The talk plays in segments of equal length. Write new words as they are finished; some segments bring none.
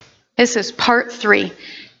This is part 3.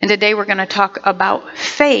 And today we're going to talk about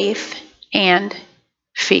faith and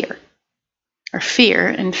fear. Or fear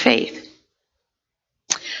and faith.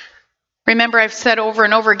 Remember, I've said over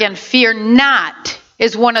and over again, fear not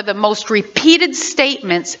is one of the most repeated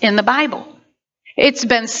statements in the Bible. It's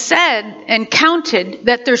been said and counted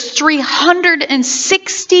that there's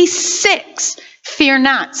 366 fear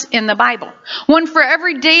nots in the Bible. One for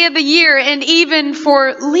every day of the year and even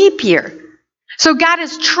for leap year. So God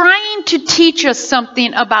is trying to teach us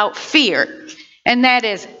something about fear. And that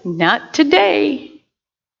is, not today,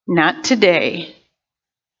 not today.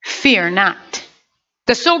 Fear not.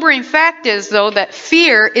 The sobering fact is, though, that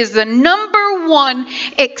fear is the number one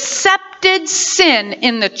accepted sin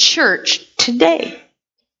in the church today.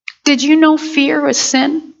 Did you know fear is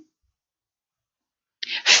sin?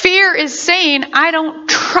 Fear is saying, I don't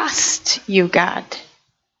trust you, God.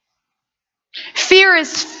 Fear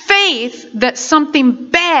is faith that something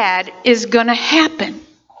bad is going to happen.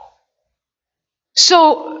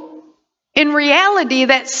 So, in reality,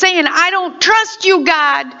 that's saying, I don't trust you,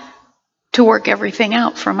 God, to work everything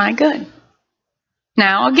out for my good.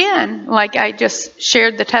 Now, again, like I just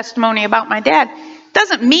shared the testimony about my dad,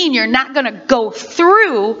 doesn't mean you're not going to go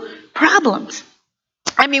through problems.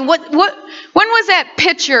 I mean, when was that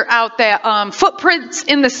picture out there, footprints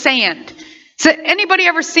in the sand? So anybody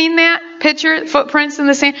ever seen that picture, footprints in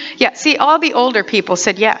the sand? Yeah, see, all the older people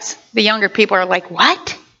said yes. The younger people are like,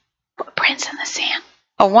 what? Footprints in the sand.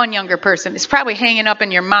 Oh, one younger person. It's probably hanging up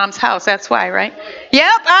in your mom's house. That's why, right?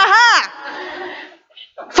 Yep, aha!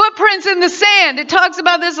 Footprints in the sand. It talks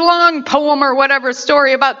about this long poem or whatever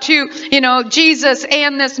story about Jesus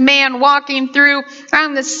and this man walking through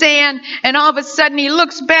on the sand. And all of a sudden he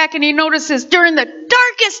looks back and he notices during the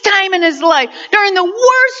darkest time in his life, during the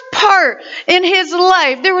worst part in his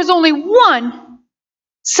life, there was only one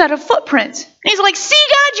set of footprints. And he's like, see,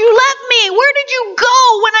 God, you left me. Where did you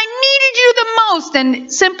go when I needed you the most?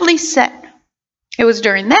 And simply said, it was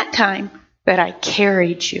during that time that I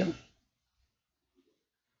carried you.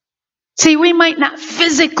 See, we might not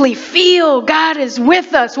physically feel God is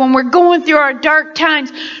with us when we're going through our dark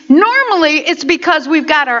times. Normally, it's because we've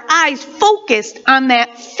got our eyes focused on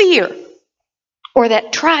that fear or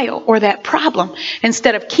that trial or that problem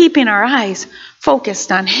instead of keeping our eyes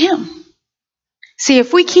focused on Him. See,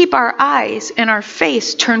 if we keep our eyes and our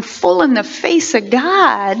face turned full in the face of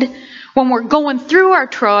God when we're going through our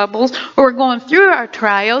troubles or we're going through our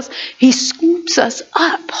trials, He scoops us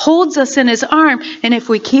up, holds us in His arm. And if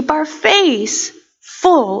we keep our face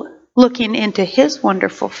full, looking into His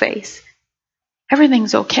wonderful face,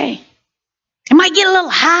 everything's okay. It might get a little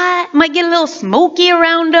hot, it might get a little smoky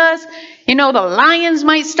around us. The lions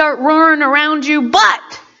might start roaring around you,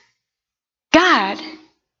 but God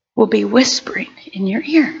will be whispering in your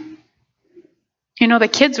ear. The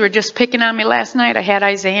kids were just picking on me last night. I had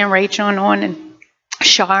Isaiah and Rachel and Owen and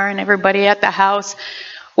Shar and everybody at the house.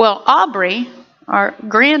 Well, Aubrey, our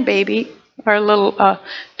grandbaby, our little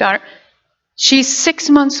daughter, she's 6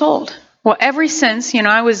 months old. Well, ever since,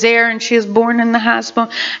 I was there and she was born in the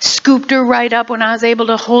hospital, scooped her right up when I was able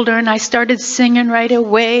to hold her, and I started singing right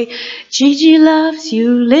away. Gigi loves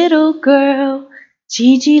you, little girl.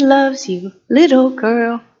 Gigi loves you, little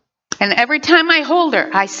girl. And every time I hold her,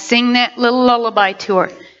 I sing that little lullaby to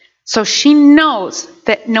her. So she knows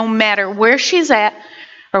that no matter where she's at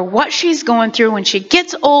or what she's going through, when she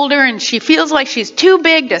gets older and she feels like she's too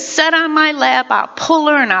big to sit on my lap, I'll pull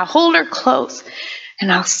her and I'll hold her close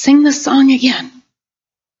and I'll sing the song again.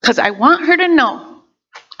 Because I want her to know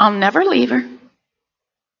I'll never leave her.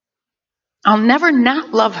 I'll never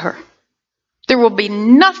not love her. There will be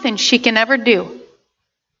nothing she can ever do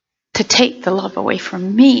to take the love away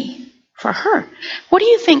from me. For her. What do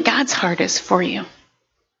you think God's heart is for you?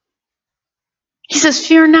 He says,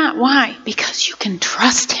 fear not. Why? Because you can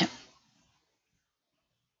trust Him.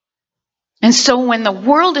 And so when the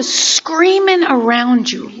world is screaming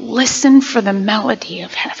around you, listen for the melody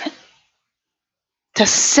of heaven to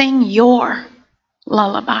sing your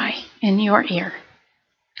lullaby in your ear.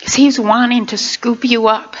 Because He's wanting to scoop you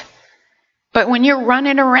up. But when you're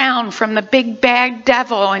running around from the big bad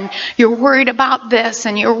devil and you're worried about this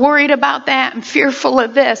and you're worried about that and fearful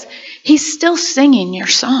of this, He's still singing your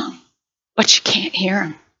song, but you can't hear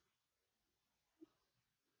Him.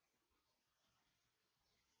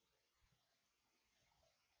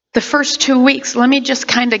 The first 2 weeks, let me just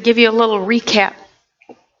kind of give you a little recap.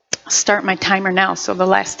 I'll start my timer now, so the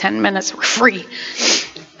last 10 minutes were free.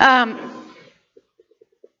 A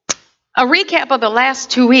recap of the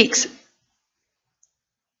last 2 weeks.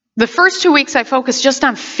 The first 2 weeks I focused just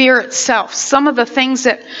on fear itself. Some of the things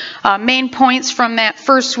that main points from that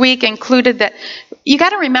first week included that you got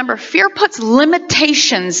to remember, fear puts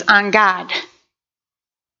limitations on God.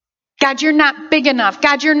 God, you're not big enough.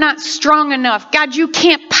 God, you're not strong enough. God, you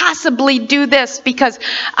can't possibly do this because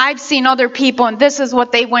I've seen other people and this is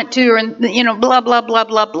what they went to, and blah, blah, blah,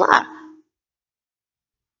 blah, blah.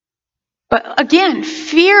 But again,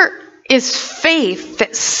 fear is faith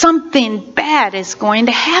that something bad is going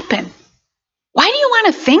to happen. Why do you want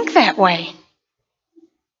to think that way?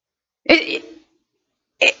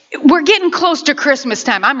 We're getting close to Christmas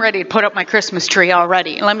time. I'm ready to put up my Christmas tree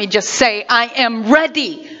already. Let me just say, I am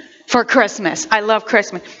ready for Christmas. I love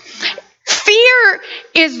Christmas. Fear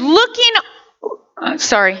is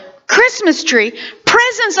Christmas tree,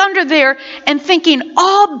 presents under there, and thinking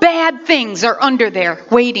all bad things are under there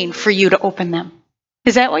waiting for you to open them.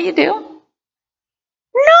 Is that what you do?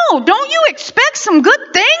 No, don't you expect some good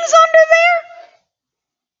things under there?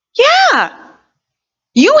 Yeah.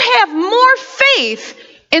 You have more faith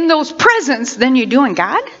in those presents than you do in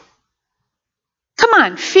God. Come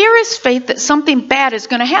on, fear is faith that something bad is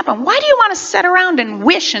going to happen. Why do you want to sit around and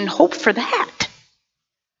wish and hope for that?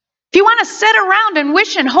 If you want to sit around and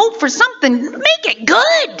wish and hope for something, make it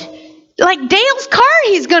good. Like Dale's car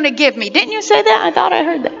he's going to give me. Didn't you say that? I thought I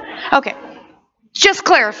heard that. Okay, just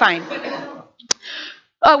clarifying.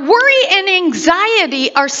 Worry and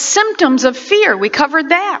anxiety are symptoms of fear. We covered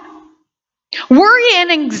that. Worry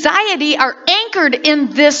and anxiety are anchored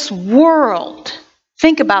in this world.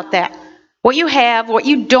 Think about that. What you have, what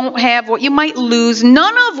you don't have, what you might lose,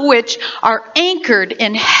 none of which are anchored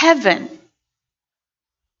in heaven.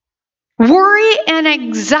 Worry and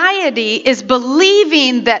anxiety is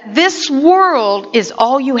believing that this world is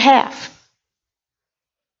all you have.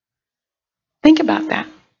 Think about that.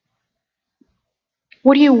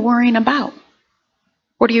 What are you worrying about?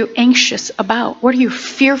 What are you anxious about? What are you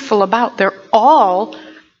fearful about? They're all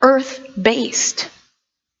earth-based.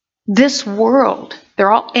 This world,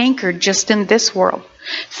 they're all anchored just in this world.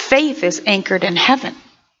 Faith is anchored in heaven.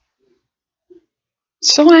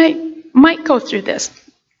 So I might go through this.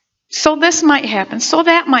 So this might happen. So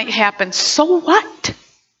that might happen. So what?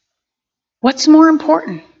 What's more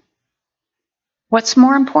important? What's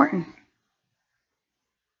more important?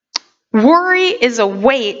 Worry is a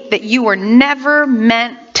weight that you were never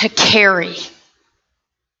meant to carry.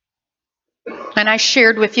 And I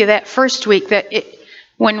shared with you that first week that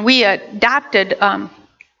when we adopted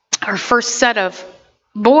our first set of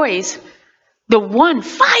boys, the one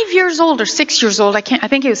 5 years old or 6 years old, I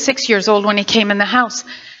think he was 6 years old when he came in the house,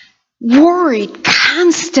 worried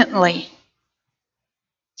constantly.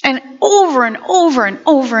 And over and over and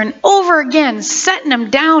over and over again, setting him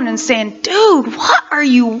down and saying, dude, what are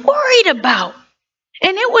you worried about?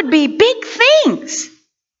 And it would be big things.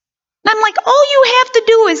 And I'm like, all you have to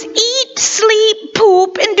do is eat, sleep,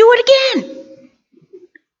 poop, and do it again.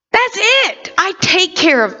 That's it. I take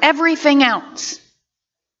care of everything else.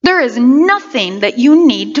 There is nothing that you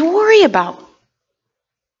need to worry about.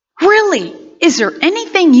 Really, is there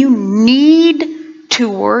anything you need to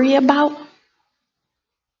worry about?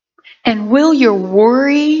 And will your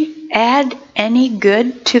worry add any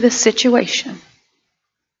good to the situation?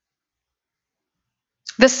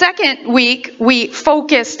 The second week, we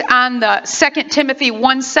focused on the 2 Timothy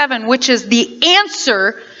 1:7, which is the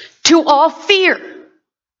answer to all fear.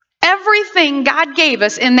 Everything God gave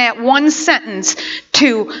us in that one sentence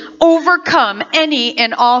to overcome any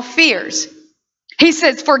and all fears. He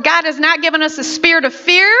says, for God has not given us a spirit of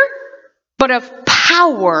fear, but of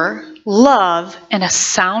power, love, and a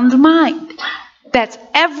sound mind. That's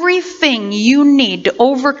everything you need to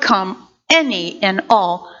overcome any and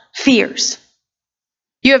all fears.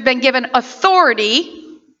 You have been given authority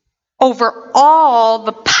over all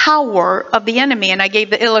the power of the enemy. And I gave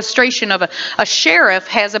the illustration of a sheriff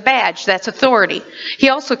has a badge. That's authority. He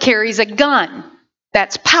also carries a gun.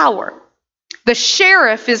 That's power. The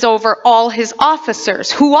sheriff is over all his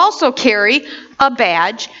officers, who also carry a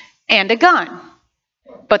badge and a gun.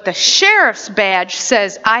 But the sheriff's badge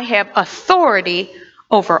says, I have authority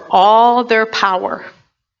over all their power.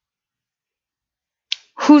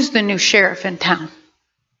 Who's the new sheriff in town?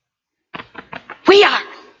 We are.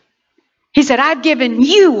 He said, I've given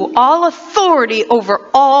you all authority over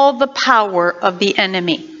all the power of the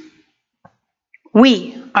enemy.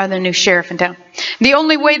 We are the new sheriff in town. The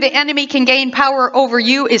only way the enemy can gain power over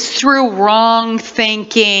you is through wrong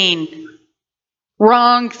thinking.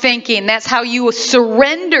 Wrong thinking. That's how you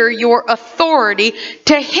surrender your authority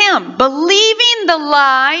to him. Believing the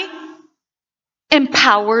lie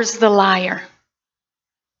empowers the liar.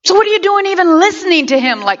 So what are you doing even listening to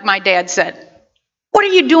him, like my dad said? What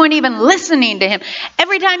are you doing even listening to him?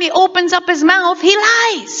 Every time he opens up his mouth, he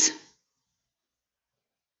lies.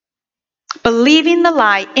 Believing the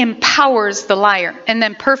lie empowers the liar. And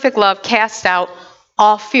then perfect love casts out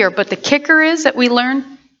all fear. But the kicker is that we learned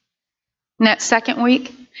in that second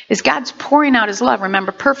week is God's pouring out his love.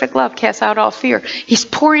 Remember, perfect love casts out all fear. He's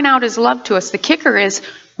pouring out his love to us. The kicker is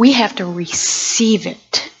we have to receive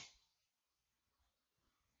it.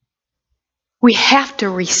 We have to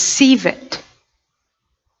receive it.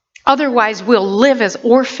 Otherwise, we'll live as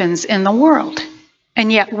orphans in the world.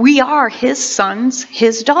 And yet we are his sons,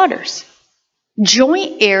 his daughters,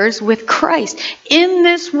 joint heirs with Christ. In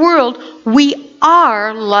this world, we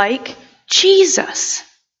are like Jesus.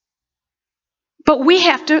 But we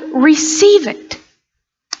have to receive it.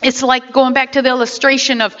 It's like going back to the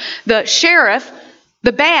illustration of the sheriff,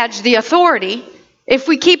 the badge, the authority. If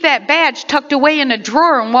we keep that badge tucked away in a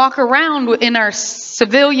drawer and walk around in our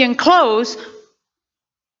civilian clothes,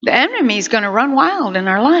 the enemy's going to run wild in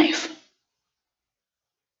our life.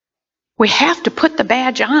 We have to put the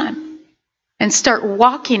badge on and start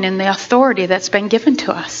walking in the authority that's been given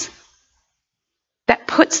to us. That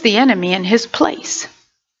puts the enemy in his place.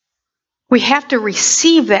 We have to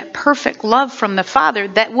receive that perfect love from the Father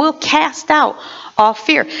that will cast out all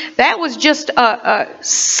fear. That was just a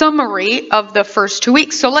summary of the first 2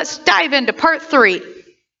 weeks. So let's dive into part 3,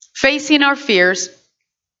 facing our fears.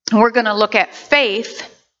 And we're going to look at faith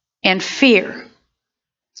and fear.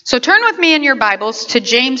 So turn with me in your Bibles to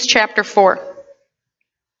James chapter 4.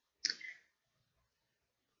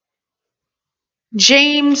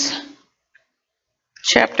 James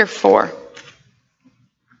chapter 4.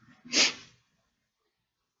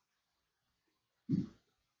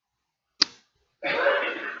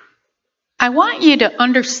 I want you to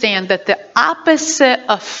understand that the opposite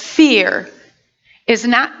of fear is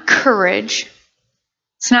not courage.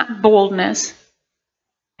 It's not boldness.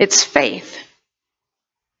 It's faith.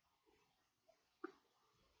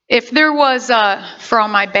 If there was, for all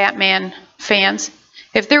my Batman fans,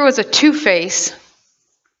 if there was a Two-Face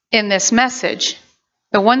in this message,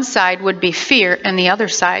 the one side would be fear and the other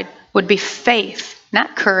side would be faith,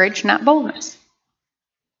 not courage, not boldness.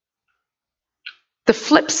 The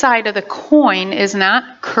flip side of the coin is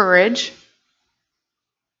not courage,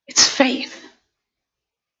 it's faith.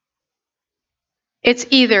 It's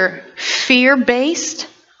either fear-based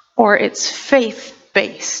or it's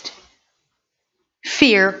faith-based.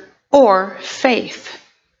 Fear or faith.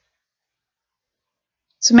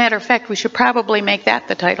 As a matter of fact, we should probably make that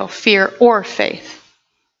the title, fear or faith.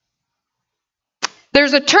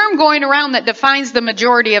 There's a term going around that defines the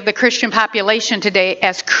majority of the Christian population today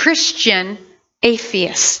as Christian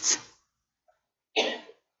atheists.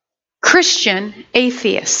 Christian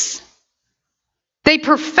atheists. They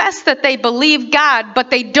profess that they believe God,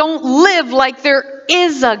 but they don't live like there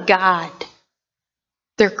is a God.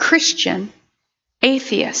 They're Christian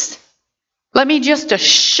atheists. Let me just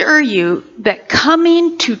assure you that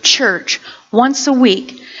coming to church once a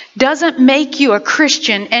week doesn't make you a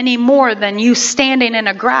Christian any more than you standing in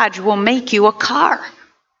a garage will make you a car.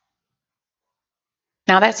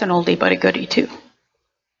 Now that's an oldie but a goodie too.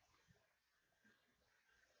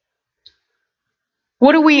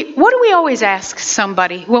 What do we always ask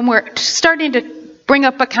somebody when we're starting to bring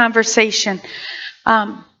up a conversation?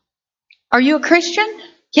 Are you a Christian?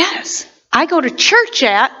 Yes. I go to church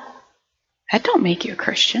at. That don't make you a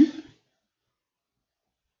Christian.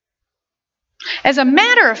 As a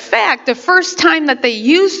matter of fact, the first time that they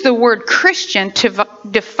used the word Christian to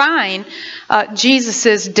define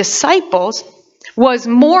Jesus' disciples was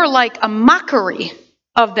more like a mockery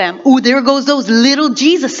of them. Ooh, there goes those little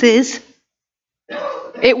Jesuses.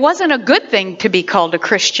 It wasn't a good thing to be called a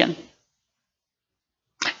Christian.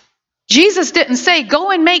 Jesus didn't say,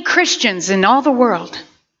 go and make Christians in all the world.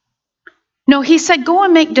 No, he said, go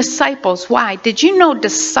and make disciples. Why? Did you know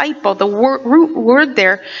disciple, the root word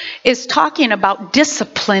there, is talking about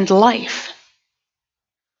disciplined life.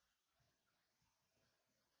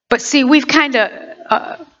 But see, we've kind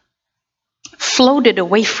of floated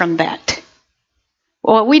away from that.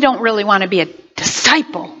 Well, we don't really want to be a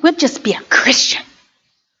disciple. We'll just be a Christian.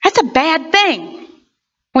 That's a bad thing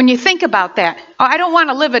when you think about that. Oh, I don't want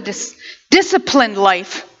to live a disciplined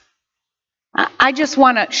life. I just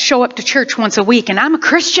want to show up to church once a week and I'm a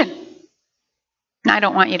Christian. And I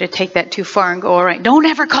don't want you to take that too far and go, all right, don't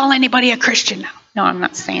ever call anybody a Christian now. No, I'm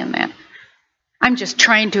not saying that. I'm just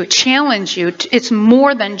trying to challenge you. It's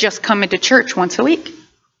more than just coming to church once a week.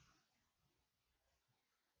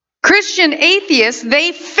 Christian atheists,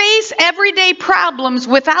 they face everyday problems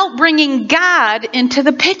without bringing God into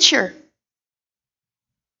the picture.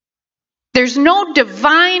 There's no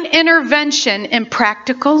divine intervention in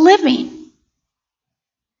practical living.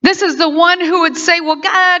 This is the one who would say, well,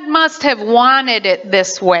 God must have wanted it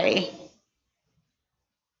this way.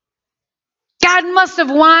 God must have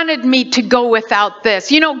wanted me to go without this.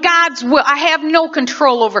 God's will. I have no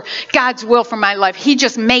control over God's will for my life. He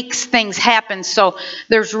just makes things happen, so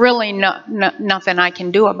there's really nothing I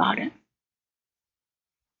can do about it.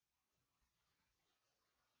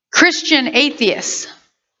 Christian atheists,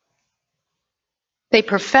 they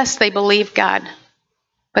profess they believe God,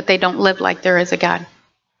 but they don't live like there is a God.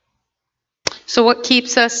 So what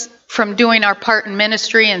keeps us from doing our part in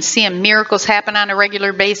ministry and seeing miracles happen on a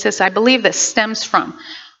regular basis? I believe this stems from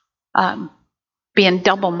being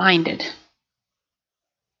double-minded.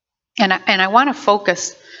 And I want to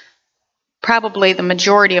focus probably the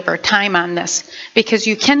majority of our time on this, because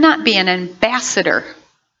you cannot be an ambassador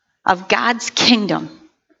of God's kingdom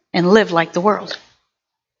and live like the world.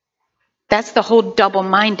 That's the whole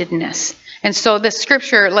double-mindedness. And so this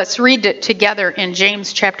scripture, let's read it together in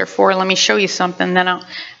James chapter 4. Let me show you something, then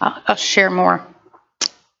I'll share more.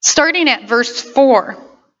 Starting at verse 4,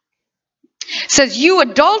 it says, "You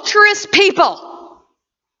adulterous people."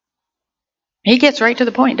 He gets right to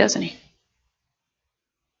the point, doesn't he?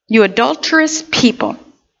 "You adulterous people,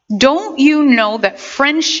 don't you know that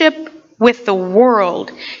friendship with the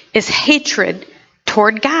world is hatred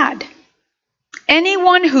toward God?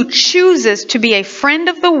 Anyone who chooses to be a friend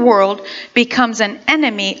of the world becomes an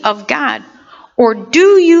enemy of God. Or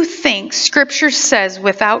do you think Scripture says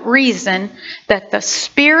without reason that the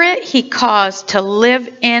Spirit He caused to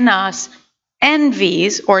live in us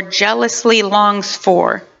envies or jealously longs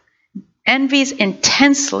for, envies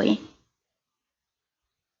intensely,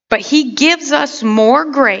 but He gives us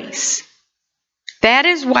more grace? That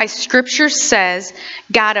is why Scripture says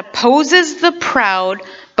God opposes the proud,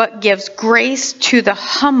 but gives grace to the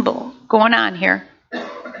humble." Going on here.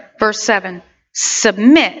 Verse 7.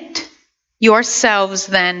 "Submit yourselves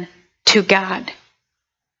then to God.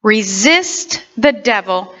 Resist the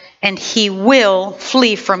devil, and he will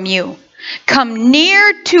flee from you. Come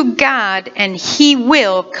near to God, and He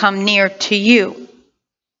will come near to you.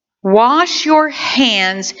 Wash your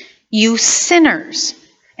hands, you sinners,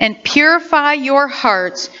 and purify your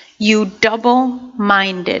hearts, you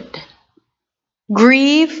double-minded.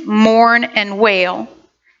 Grieve, mourn, and wail.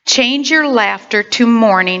 Change your laughter to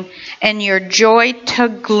mourning and your joy to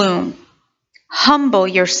gloom. Humble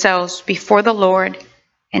yourselves before the Lord,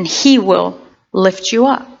 and He will lift you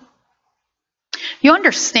up." You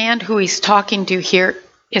understand who he's talking to here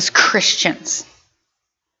is Christians,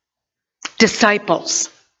 disciples,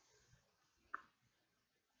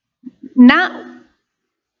 not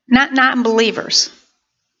non-believers.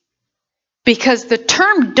 Because the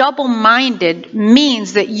term double-minded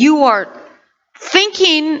means that you are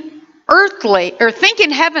thinking earthly, or thinking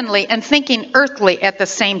heavenly and thinking earthly at the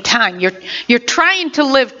same time. You're trying to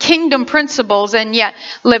live kingdom principles and yet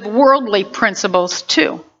live worldly principles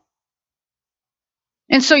too.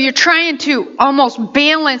 And so you're trying to almost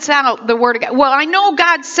balance out the Word of God. Well, I know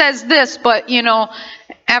God says this, but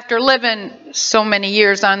after living so many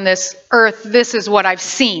years on this earth, this is what I've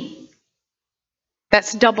seen.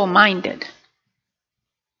 That's double-minded.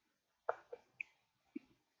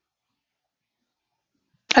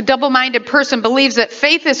 A double-minded person believes that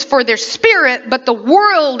faith is for their spirit, but the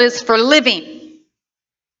world is for living.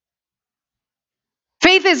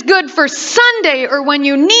 Faith is good for Sunday or when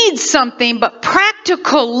you need something, but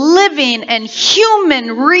practical living and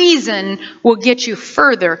human reason will get you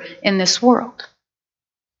further in this world.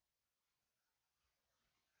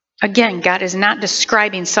 Again, God is not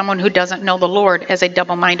describing someone who doesn't know the Lord as a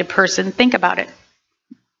double-minded person. Think about it.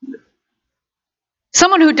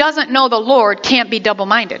 Someone who doesn't know the Lord can't be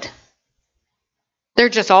double-minded. They're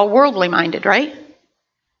just all worldly minded, right?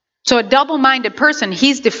 So a double-minded person,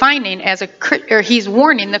 he's defining as he's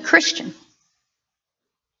warning the Christian.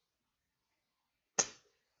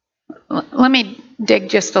 Let me dig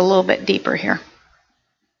just a little bit deeper here.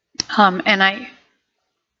 And I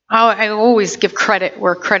always give credit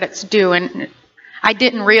where credit's due, and I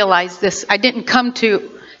didn't realize this. I didn't come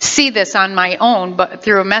to see this on my own, but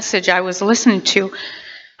through a message I was listening to.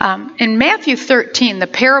 In Matthew 13, the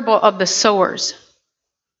parable of the sowers.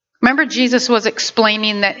 Remember, Jesus was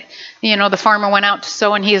explaining that, the farmer went out to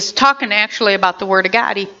sow, and he is talking actually about the Word of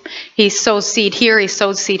God. He sowed seed here, he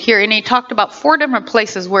sowed seed here, and he talked about 4 different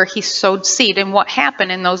places where he sowed seed and what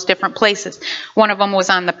happened in those different places. One of them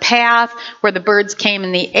was on the path where the birds came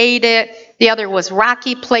and they ate it. The other was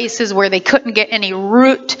rocky places where they couldn't get any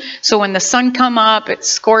root, so when the sun come up, it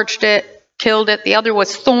scorched it, killed it. The other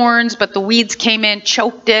was thorns, but the weeds came in,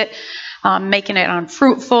 choked it, making it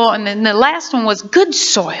unfruitful. And then the last one was good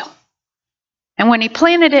soil. And when he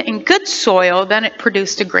planted it in good soil, then it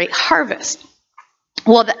produced a great harvest.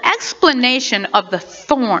 Well, the explanation of the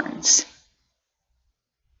thorns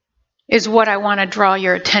is what I want to draw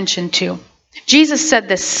your attention to. Jesus said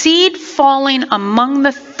the seed falling among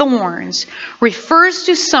the thorns refers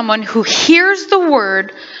to someone who hears the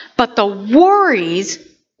word, but the worries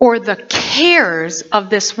or the cares of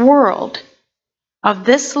this world, of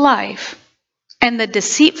this life, and the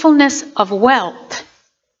deceitfulness of wealth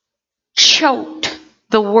choked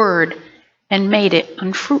the word and made it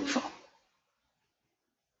unfruitful.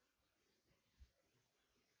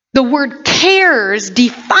 The word cares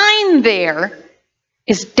defined there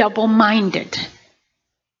is double-minded.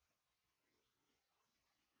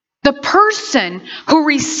 The person who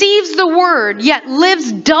receives the word yet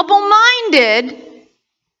lives double-minded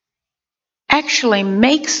actually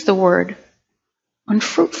makes the word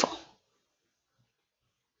unfruitful.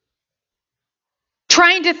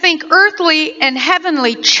 Trying to think earthly and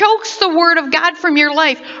heavenly chokes the word of God from your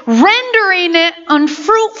life, rendering it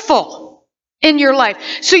unfruitful in your life.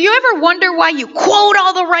 So you ever wonder why you quote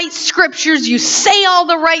all the right scriptures, you say all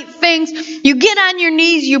the right things, you get on your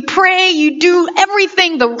knees, you pray, you do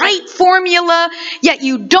everything, the right formula, yet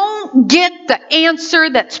you don't get the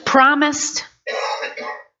answer that's promised?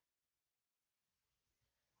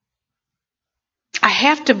 I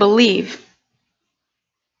have to believe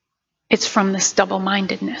it's from this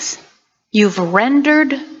double-mindedness. You've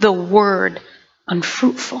rendered the word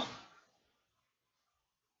unfruitful.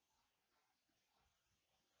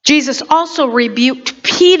 Jesus also rebuked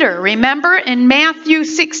Peter, remember, in Matthew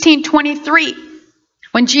 16:23,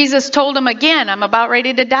 when Jesus told him again, I'm about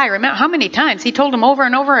ready to die. Remember how many times he told him over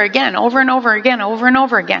and over again, over and over again, over and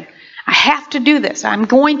over again, I have to do this. I'm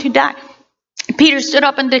going to die. Peter stood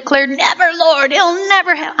up and declared, never, Lord,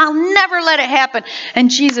 I'll never let it happen. And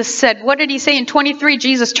Jesus said, what did he say in 23?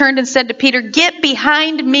 Jesus turned and said to Peter, get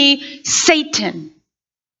behind me, Satan.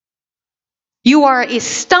 You are a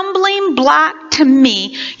stumbling block to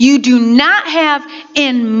me. You do not have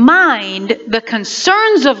in mind the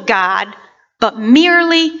concerns of God, but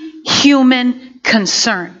merely human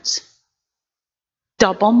concerns.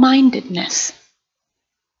 Double-mindedness.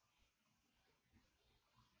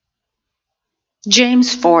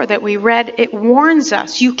 James 4 that we read, it warns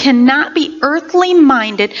us, you cannot be earthly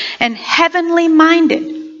minded and heavenly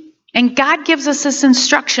minded. And God gives us this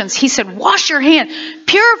instructions. He said, wash your hand,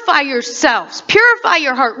 purify yourselves, purify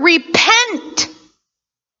your heart, repent.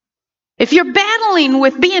 If you're battling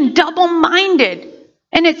with being double-minded,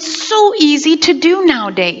 and it's so easy to do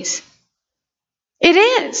nowadays. It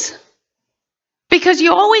is. Because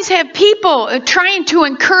you always have people trying to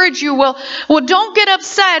encourage you, well, don't get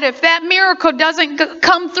upset if that miracle doesn't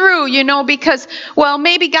come through, because, well,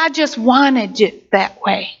 maybe God just wanted it that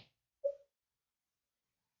way.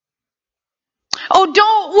 Oh,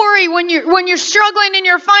 don't worry when you're struggling in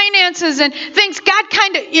your finances and things, God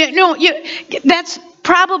kind of, that's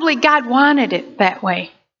probably God wanted it that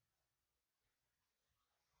way.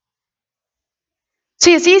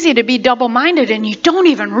 See, it's easy to be double-minded and you don't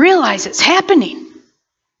even realize it's happening.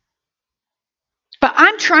 But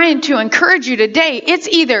I'm trying to encourage you today, it's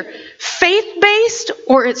either faith-based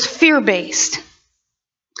or it's fear-based.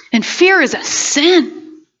 And fear is a sin.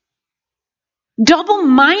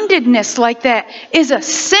 Double-mindedness like that is a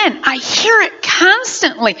sin. I hear it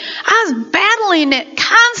constantly. I was battling it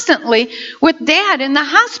constantly with Dad in the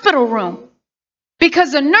hospital room.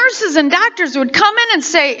 Because the nurses and doctors would come in and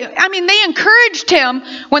say, they encouraged him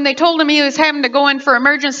when they told him he was having to go in for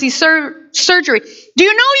emergency surgery. Do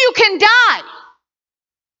you know you can die?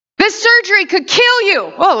 This surgery could kill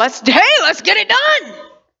you. Well, let's get it done.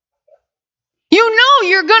 You know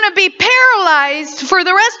you're going to be paralyzed for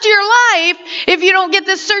the rest of your life if you don't get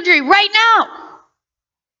this surgery right now.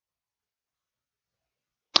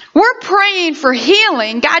 We're praying for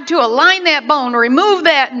healing, God to align that bone, remove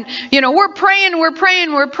that, and we're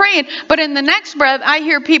praying. But in the next breath, I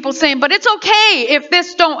hear people saying, but it's okay if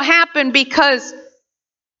this don't happen because,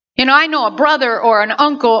 I know a brother or an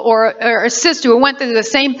uncle or a sister who went through the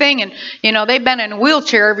same thing and, they've been in a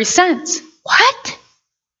wheelchair ever since. What?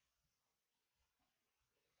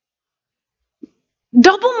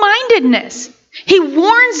 Double-mindedness. He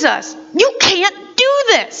warns us, you can't do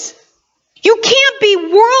this. You can't be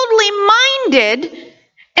worldly minded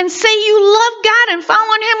and say you love God and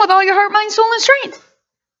follow Him with all your heart, mind, soul, and strength.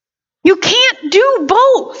 You can't do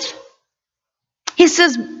both. He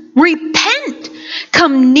says, repent.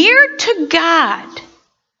 Come near to God,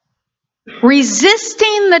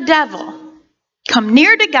 resisting the devil. Come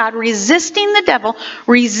near to God, resisting the devil,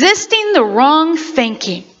 resisting the wrong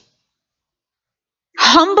thinking.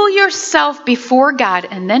 Humble yourself before God,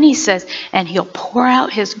 and then he says, and He'll pour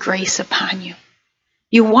out His grace upon you.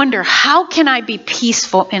 You wonder, how can I be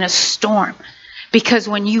peaceful in a storm? Because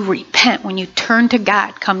when you repent, when you turn to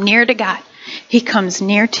God, come near to God, he comes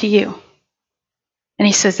near to you. And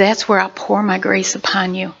he says, that's where I'll pour my grace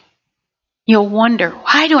upon you. You'll wonder,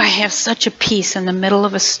 why do I have such a peace in the middle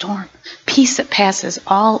of a storm? Peace that passes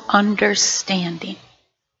all understanding.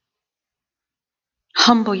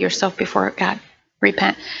 Humble yourself before God.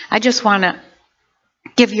 Repent. I just want to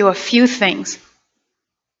give you a few things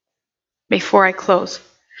before I close.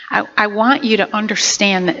 I want you to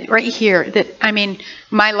understand that right here,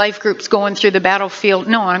 my life group's going through the battlefield.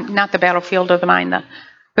 No, I'm not the battlefield of the mind,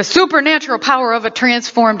 the supernatural power of a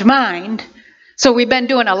transformed mind. So we've been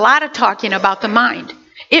doing a lot of talking about the mind.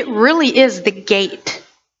 It really is the gate.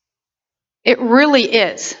 It really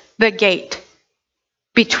is the gate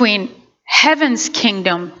between heaven's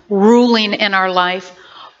kingdom ruling in our life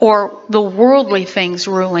or the worldly things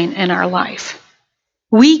ruling in our life.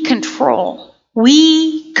 We control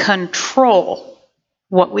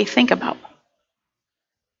what we think about.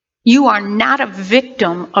 You are not a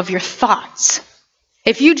victim of your thoughts.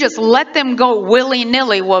 If you just let them go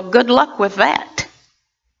willy-nilly, well, good luck with that.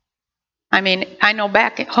 I know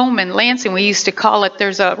back at home in Lansing, we used to call it,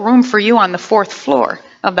 there's a room for you on the 4th floor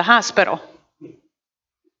of the hospital.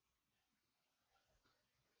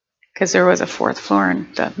 Because there was a 4th floor in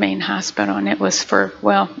the main hospital, and it was for,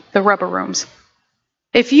 the rubber rooms.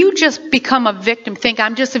 If you just become a victim, think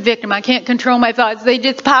I'm just a victim, I can't control my thoughts, they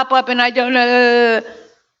just pop up and I don't know.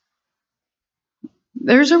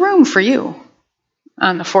 There's a room for you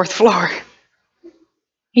on the 4th floor.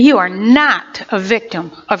 You are not a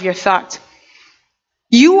victim of your thoughts.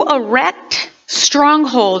 You erect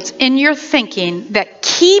strongholds in your thinking that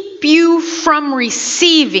keep you from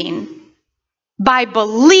receiving by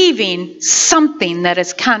believing something that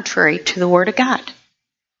is contrary to the Word of God.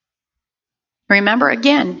 Remember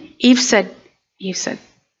again,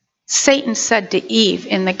 Satan said to Eve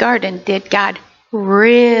in the garden, did God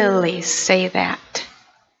really say that?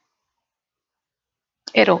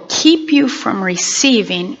 It'll keep you from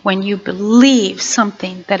receiving when you believe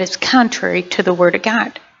something that is contrary to the Word of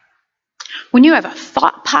God. When you have a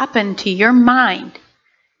thought pop into your mind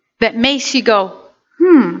that makes you go,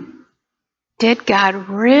 did God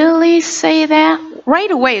really say that?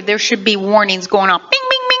 Right away, there should be warnings going off. Bing,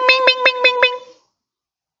 bing, bing, bing, bing, bing, bing,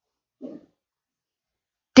 bing.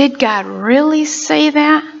 Did God really say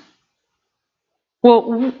that?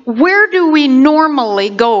 Well, where do we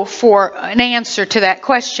normally go for an answer to that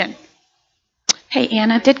question? Hey,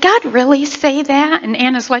 Anna, did God really say that? And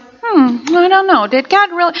Anna's like, I don't know. Did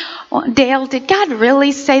God really? Well, Dale, did God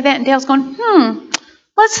really say that? And Dale's going,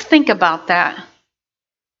 let's think about that.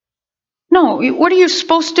 No, what are you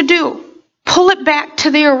supposed to do? Pull it back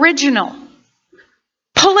to the original.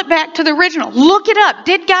 Pull it back to the original. Look it up.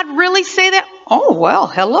 Did God really say that? Oh, well,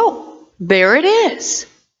 hello. There it is.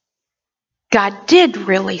 God did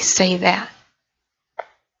really say that.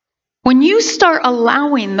 When you start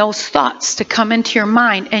allowing those thoughts to come into your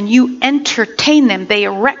mind and you entertain them, they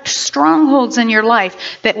erect strongholds in your life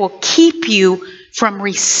that will keep you from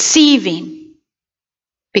receiving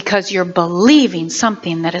because you're believing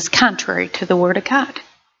something that is contrary to the Word of God.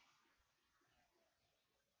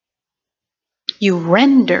 You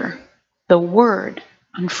render the Word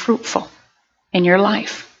unfruitful in your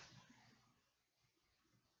life.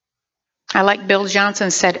 I like Bill Johnson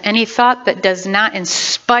said, any thought that does not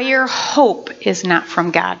inspire hope is not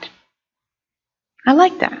from God. I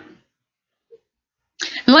like that.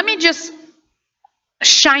 Let me just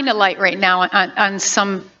shine a light right now on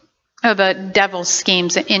some of the devil's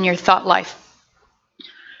schemes in your thought life.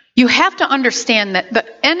 You have to understand that the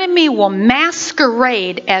enemy will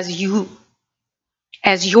masquerade as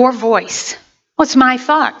your voice. What's my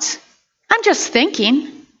thoughts? I'm just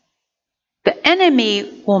thinking. The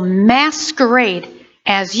enemy will masquerade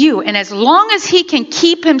as you. And as long as he can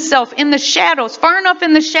keep himself in the shadows, far enough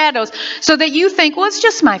in the shadows, so that you think, well, it's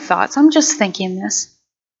just my thoughts, I'm just thinking this,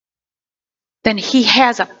 then he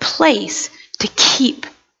has a place to keep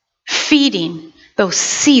feeding those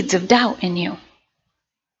seeds of doubt in you.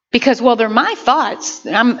 Because, well, they're my thoughts.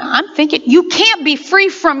 I'm thinking, you can't be free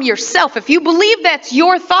from yourself. If you believe that's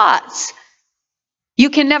your thoughts, you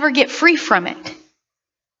can never get free from it.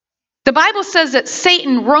 The Bible says that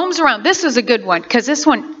Satan roams around. This is a good one, because this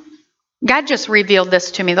one, God just revealed this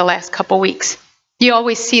to me the last couple weeks. You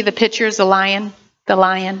always see the pictures, the lion, the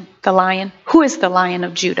lion, the lion. Who is the Lion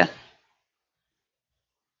of Judah?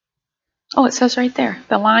 Oh, it says right there,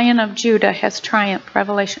 the Lion of Judah has triumphed,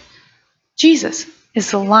 Revelation. Jesus is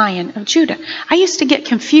the Lion of Judah. I used to get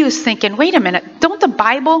confused thinking, wait a minute, don't the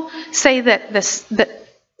Bible say that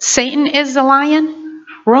Satan is the lion,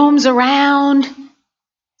 roams around,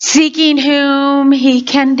 seeking whom he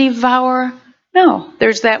can devour? No,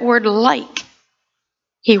 there's that word like.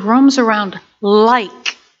 He roams around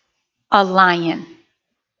like a lion.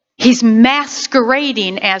 He's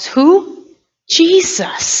masquerading as who?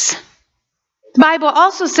 Jesus. The Bible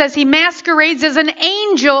also says he masquerades as an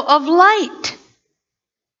angel of light.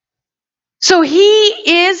 So he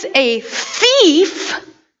is a thief,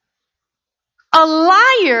 a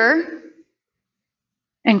liar,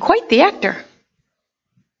 and quite the actor.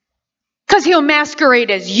 Because he'll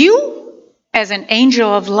masquerade as you, as an angel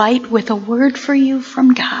of light with a word for you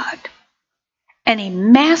from God. And he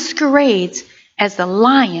masquerades as the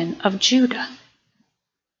Lion of Judah,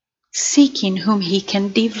 seeking whom he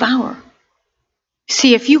can devour.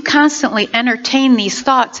 See, if you constantly entertain these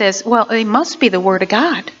thoughts as, well, they must be the Word of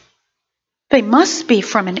God. They must be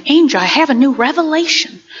from an angel. I have a new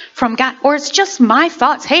revelation from God. Or it's just my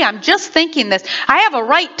thoughts. Hey, I'm just thinking this. I have a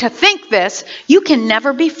right to think this. You can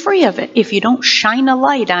never be free of it if you don't shine a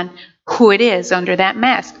light on who it is under that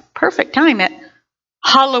mask. Perfect time at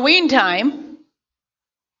Halloween time.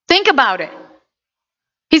 Think about it.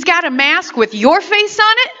 He's got a mask with your face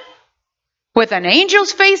on it, with an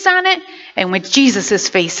angel's face on it, and with Jesus'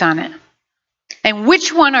 face on it. And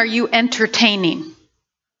which one are you entertaining?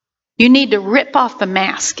 You need to rip off the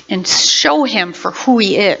mask and show him for who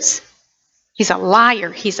he is. He's a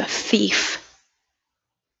liar. He's a thief.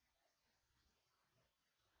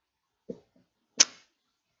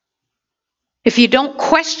 If you don't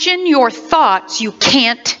question your thoughts, you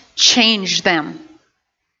can't change them.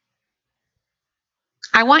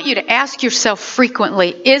 I want you to ask yourself frequently,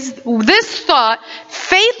 is this thought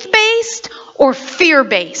faith-based or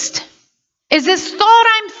fear-based? Is this thought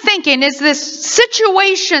I'm thinking, is this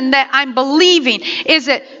situation that I'm believing, is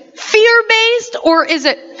it fear-based or is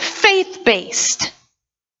it faith-based?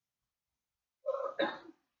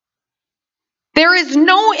 There is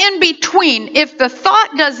no in between. If the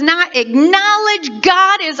thought does not acknowledge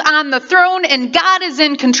God is on the throne and God is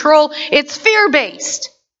in control, it's fear-based.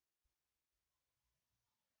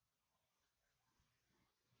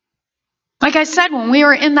 Like I said, when we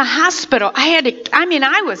were in the hospital,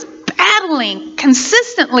 I was battling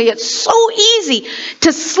consistently. It's so easy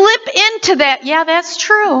to slip into that. Yeah, that's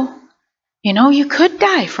true. You could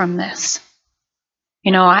die from this.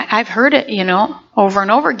 I've heard it, over and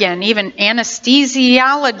over again. Even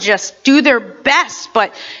anesthesiologists do their best,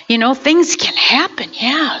 but, things can happen.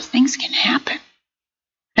 Yeah, things can happen.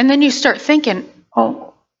 And then you start thinking,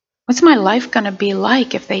 oh, what's my life going to be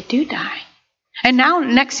like if they do die? And now,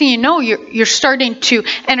 next thing you know, you're starting to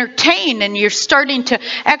entertain and you're starting to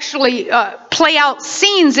actually play out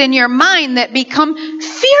scenes in your mind that become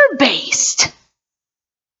fear-based.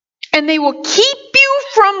 And they will keep you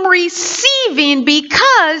from receiving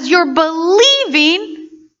because you're believing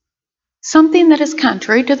something that is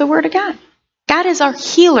contrary to the Word of God. God is our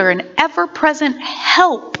healer and ever-present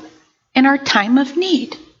help in our time of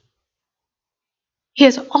need. He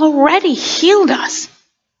has already healed us.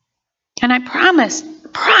 And I promise,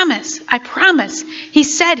 he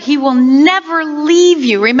said he will never leave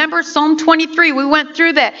you. Remember Psalm 23, we went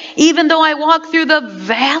through that. Even though I walk through the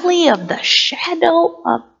valley of the shadow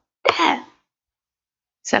of death,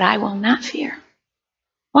 he said, I will not fear.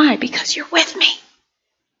 Why? Because you're with me.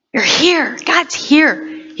 You're here. God's here.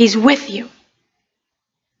 He's with you.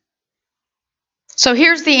 So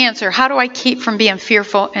here's the answer. How do I keep from being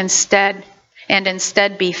fearful instead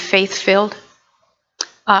be faith-filled?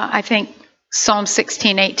 I think Psalm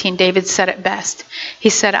 16:18, David said it best. He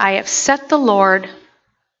said, I have set the Lord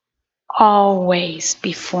always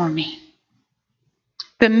before me.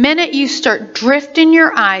 The minute you start drifting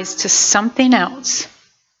your eyes to something else,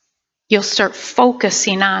 you'll start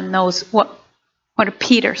focusing on those, what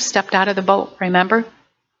Peter stepped out of the boat, remember?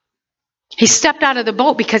 He stepped out of the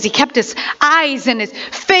boat because he kept his eyes and his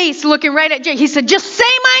face looking right at Jesus. He said, just say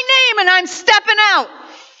my name and I'm stepping out.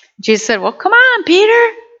 Jesus said, well, come on,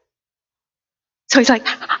 Peter. So he's like,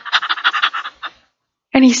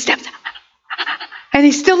 and he steps out. And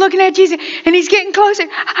he's still looking at Jesus and he's getting closer.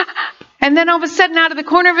 And then all of a sudden, out of the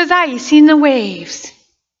corner of his eye, he's seen the waves.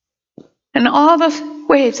 And all the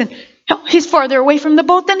waves. And he's farther away from the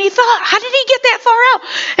boat than he thought. How did he get that far out?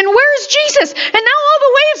 And where's Jesus? And now all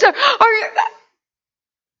the waves are...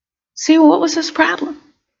 See, what was his problem?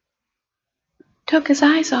 Took his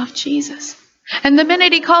eyes off Jesus. And the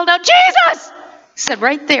minute he called out, Jesus! He said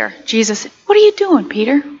right there, Jesus, what are you doing,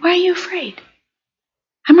 Peter? Why are you afraid?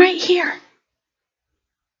 I'm right here.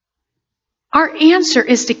 Our answer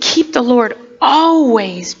is to keep the Lord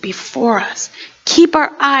always before us. Keep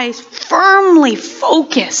our eyes firmly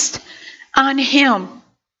focused on him.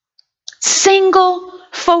 Single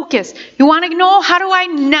focus. You want to know how do I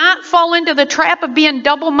not fall into the trap of being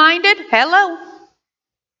double-minded? Hello.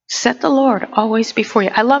 Set the Lord always before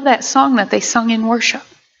you. I love that song that they sung in worship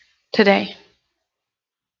today.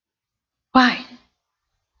 Why?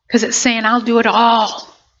 Because it's saying, I'll do it all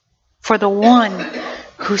for the one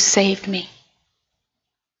who saved me.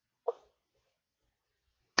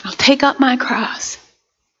 I'll take up my cross.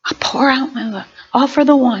 I'll pour out my love. All for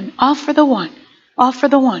the one, all for the one, all for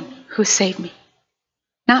the one who saved me.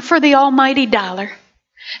 Not for the almighty dollar.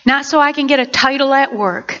 Not so I can get a title at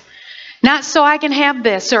work. Not so I can have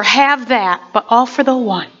this or have that, but all for the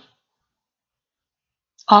one.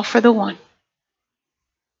 All for the one.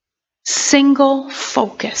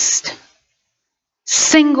 Single-focused.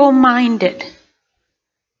 Single-minded.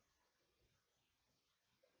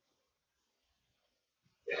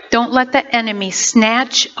 Don't let the enemy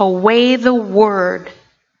snatch away the word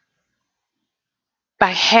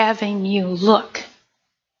by having you look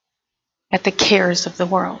at the cares of the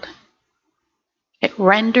world. It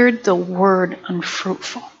rendered the word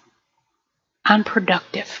unfruitful,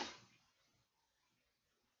 unproductive.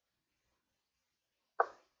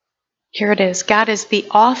 Here it is. God is the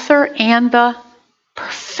author and the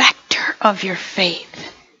perfecter of your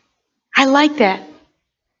faith. I like that.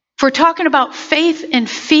 If we're talking about faith and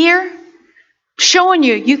fear, showing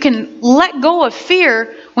you can let go of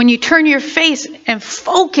fear when you turn your face and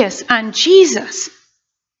focus on Jesus.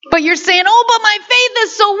 But you're saying, oh, but my faith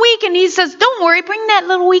is so weak. And he says, don't worry, bring that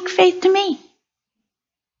little weak faith to me.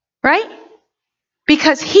 Right?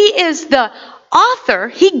 Because he is the author.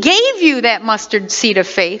 He gave you that mustard seed of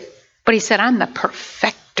faith. But he said, I'm the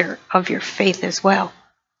perfecter of your faith as well.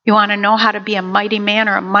 You want to know how to be a mighty man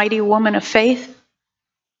or a mighty woman of faith?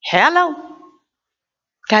 Hello.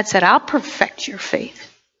 God said, I'll perfect your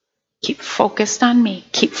faith. Keep focused on me.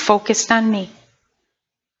 Keep focused on me.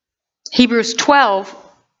 Hebrews 12,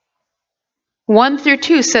 1 through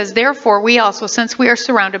 2 says, therefore we also, since we are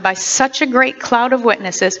surrounded by such a great cloud of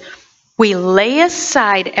witnesses, we lay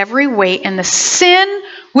aside every weight and the sin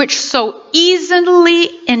which so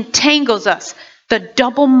easily entangles us, the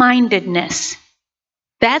double-mindedness.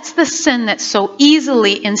 That's the sin that so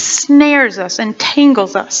easily ensnares us,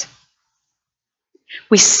 entangles us.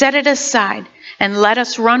 We set it aside and let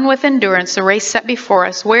us run with endurance the race set before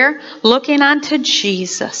us. Where? Looking unto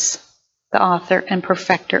Jesus, the author and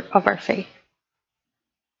perfecter of our faith.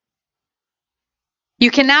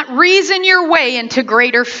 You cannot reason your way into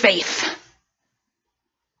greater faith.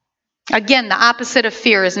 Again, the opposite of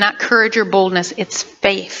fear is not courage or boldness, it's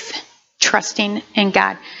faith. Trusting in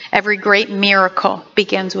God. Every great miracle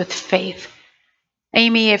begins with faith.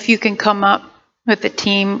 Amy, if you can come up with the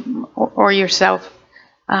team or yourself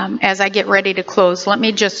as I get ready to close, let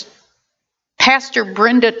me just, Pastor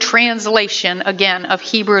Brenda translation again of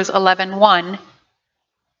Hebrews 11:1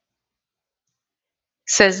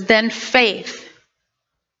 says, then faith,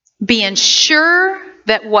 being sure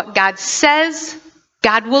that what God says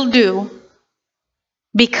God will do,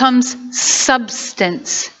 becomes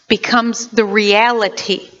substance, becomes the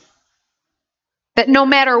reality. That no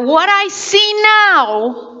matter what I see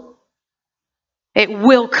now, it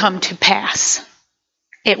will come to pass.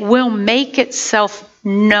 It will make itself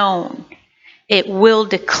known. It will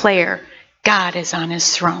declare God is on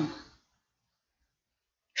his throne.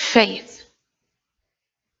 Faith.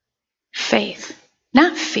 Faith.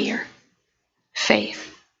 Not fear. Faith.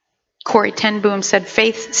 Corrie ten Boom said,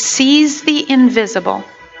 faith sees the invisible,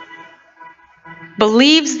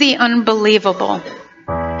 believes the unbelievable,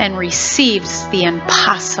 and receives the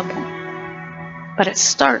impossible. But it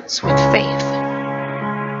starts with faith.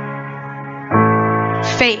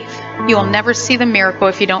 Faith. You'll never see the miracle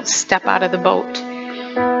if you don't step out of the boat.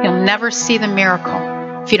 You'll never see the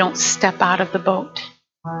miracle if you don't step out of the boat.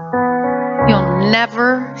 You'll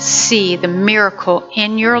never see the miracle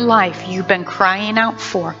in your life you've been crying out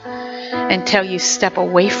for until you step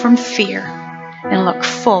away from fear and look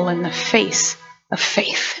full in the face of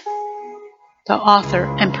faith, the author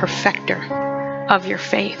and perfecter of your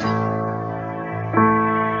faith.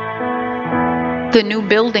 The new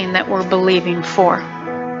building that we're believing for.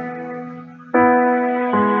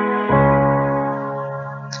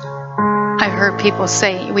 I've heard people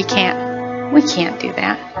say, we can't do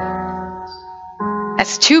that.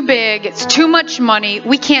 That's too big. It's too much money.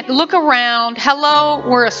 We can't look around. Hello,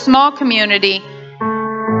 we're a small community.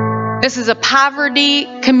 This is a poverty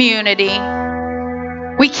community.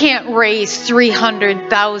 We can't raise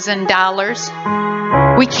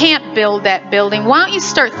 $300,000. We can't build that building. Why don't you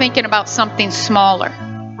start thinking about something smaller?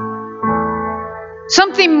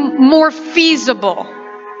 Something more feasible.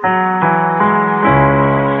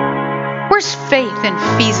 Where's faith in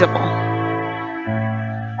feasible?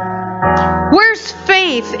 Replace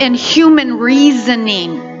faith in human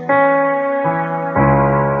reasoning.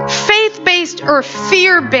 Faith-based or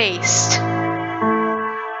fear-based.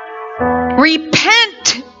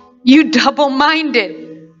 Repent, you double-minded.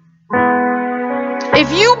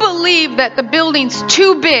 If you believe that the building's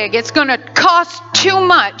too big, it's going to cost too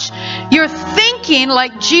much, you're thinking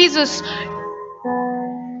like Jesus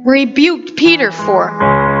rebuked Peter for.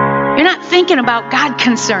 You're not thinking about God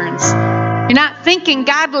concerns. You're not thinking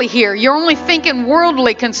godly here. You're only thinking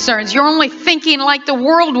worldly concerns. You're only thinking like the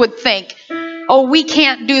world would think. Oh, we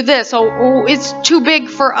can't do this. Oh, it's too big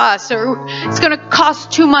for us. Or it's going to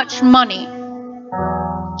cost too much money.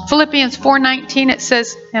 Philippians 4:19, it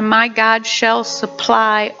says, and my God shall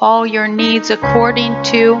supply all your needs according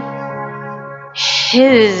to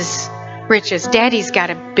His riches. Daddy's got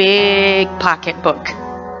a big pocketbook.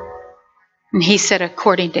 And he said,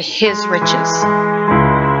 according to His riches.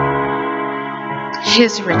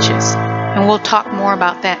 His riches. And we'll talk more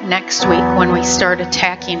about that next week when we start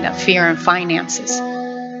attacking the fear and finances.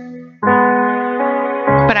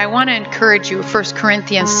 But I want to encourage you. 1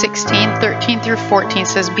 Corinthians 16:13-14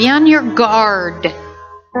 says, be on your guard.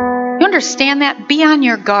 You understand that? Be on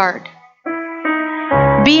your guard.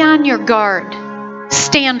 Be on your guard.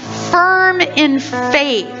 Stand firm in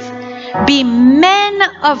faith. Be men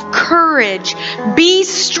of courage. Be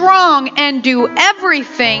strong and do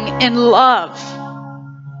everything in love.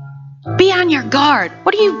 Be on your guard.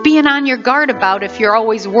 What are you being on your guard about if you're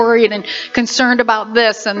always worried and concerned about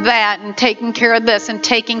this and that and taking care of this and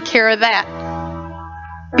taking care of that?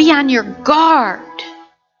 Be on your guard.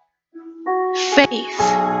 Faith.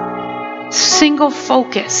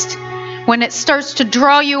 Single-focused. When it starts to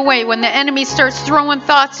draw you away, when the enemy starts throwing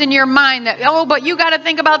thoughts in your mind that, oh, but you got to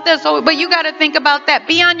think about this, oh, but you got to think about that.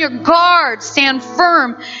 Be on your guard. Stand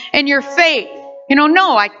firm in your faith.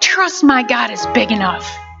 No, I trust my God is big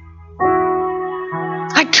enough.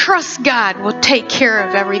 I trust God will take care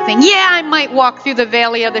of everything. Yeah, I might walk through the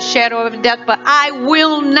valley of the shadow of death, but I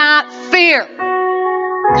will not fear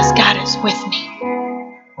because God is with me.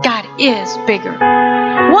 God is bigger.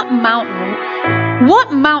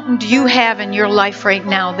 What mountain do you have in your life right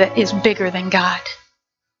now that is bigger than God?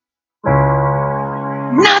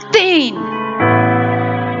 Nothing.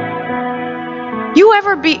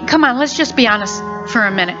 Come on, let's just be honest for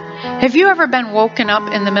a minute. Have you ever been woken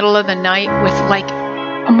up in the middle of the night with like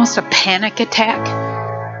almost a panic attack?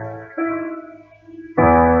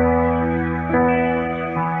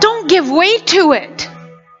 Don't give way to it.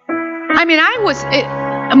 I was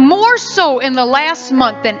more so in the last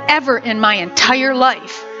month than ever in my entire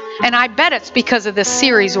life. And I bet it's because of this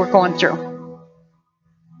series we're going through.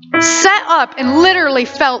 Sat up and literally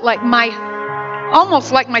felt like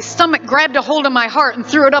almost like my stomach grabbed a hold of my heart and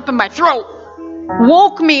threw it up in my throat.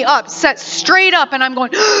 Woke me up, sat straight up, and I'm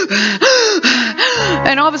going,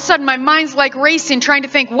 and all of a sudden my mind's like racing, trying to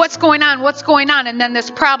think, what's going on? And then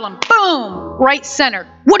this problem, boom, right center.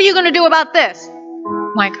 What are you going to do about this?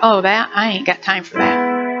 I'm like, oh, that? I ain't got time for that.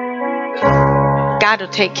 God will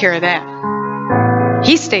take care of that.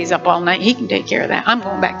 He stays up all night. He can take care of that. I'm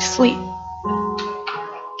going back to sleep.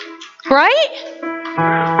 Right?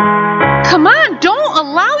 Come on, don't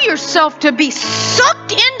allow yourself to be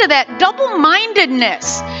sucked into that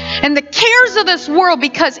double-mindedness and the cares of this world,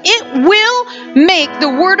 because it will make the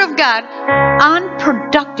Word of God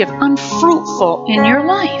unproductive, unfruitful in your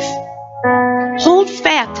life. Hold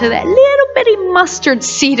fast to that little bitty mustard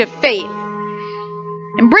seed of faith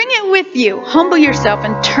and bring it with you. Humble yourself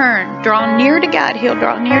and turn. Draw near to God. He'll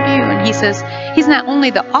draw near to you. And He says He's not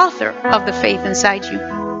only the author of the faith inside you,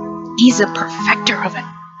 He's a perfecter of it.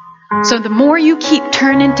 So the more you keep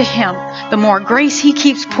turning to Him, the more grace He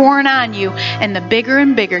keeps pouring on you, and the bigger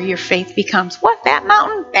and bigger your faith becomes. What, that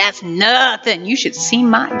mountain? That's nothing. You should see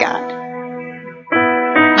my God.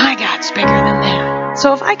 My God's bigger than that.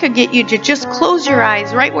 So if I could get you to just close your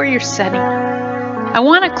eyes right where you're sitting. I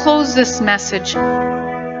want to close this message.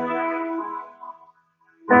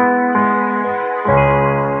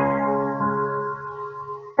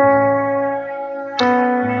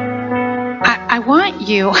 I want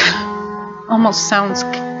you, almost sounds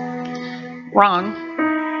wrong,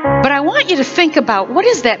 but I want you to think about, what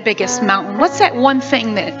is that biggest mountain? What's that one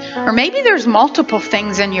thing that, or maybe there's multiple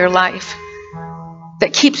things in your life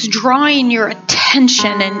that keeps drawing your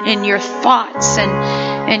attention and your thoughts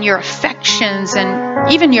and your affections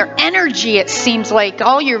and even your energy. It seems like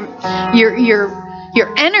all your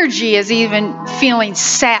energy is even feeling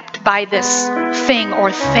sapped by this thing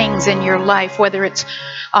or things in your life, whether it's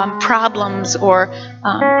problems or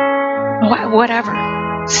whatever.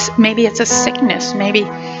 Maybe it's a sickness. Maybe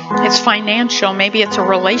it's financial. Maybe it's a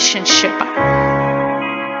relationship.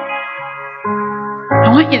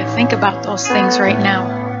 want you to think about those things right now.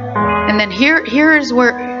 And then here's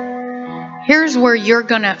where you're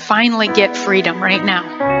going to finally get freedom right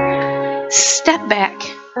now. Step back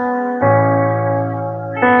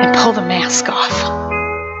and pull the mask off.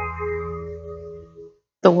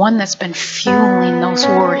 The one that's been fueling those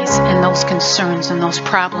worries and those concerns and those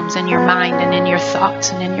problems in your mind and in your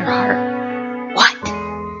thoughts and in your heart. What?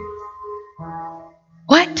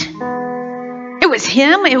 It was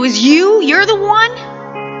him? It was you? You're the one?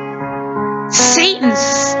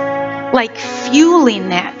 Satan's like fueling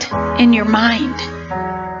that in your mind.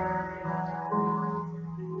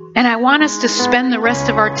 And I want us to spend the rest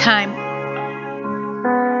of our time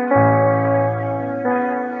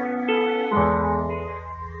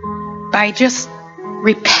by just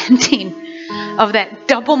repenting of that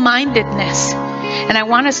double-mindedness. And I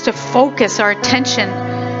want us to focus our attention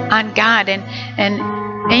on God. And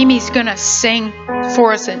Amy's going to sing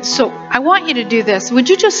for us. And so I want you to do this. Would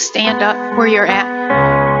you just stand up where you're at?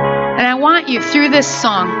 And I want you, through this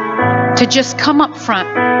song, to just come up front.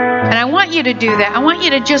 And I want you to do that. I want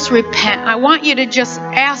you to just repent. I want you to just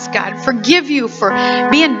ask God, forgive you for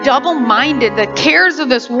being double-minded. The cares of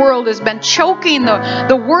this world has been choking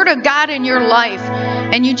the Word of God in your life.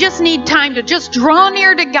 And you just need time to just draw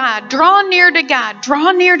near to God. Draw near to God.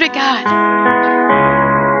 Draw near to God.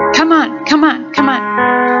 Come on, come on, come on.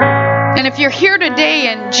 And if you're here today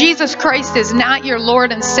and Jesus Christ is not your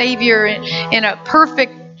Lord and Savior in a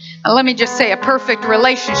perfect, let me just say a perfect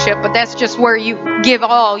relationship, but that's just where you give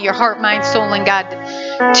all your heart, mind, soul, and God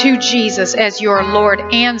to Jesus as your Lord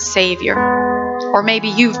and Savior. Or maybe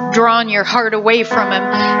you've drawn your heart away from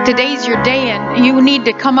Him. Today's your day and you need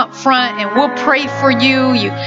to come up front and we'll pray for you.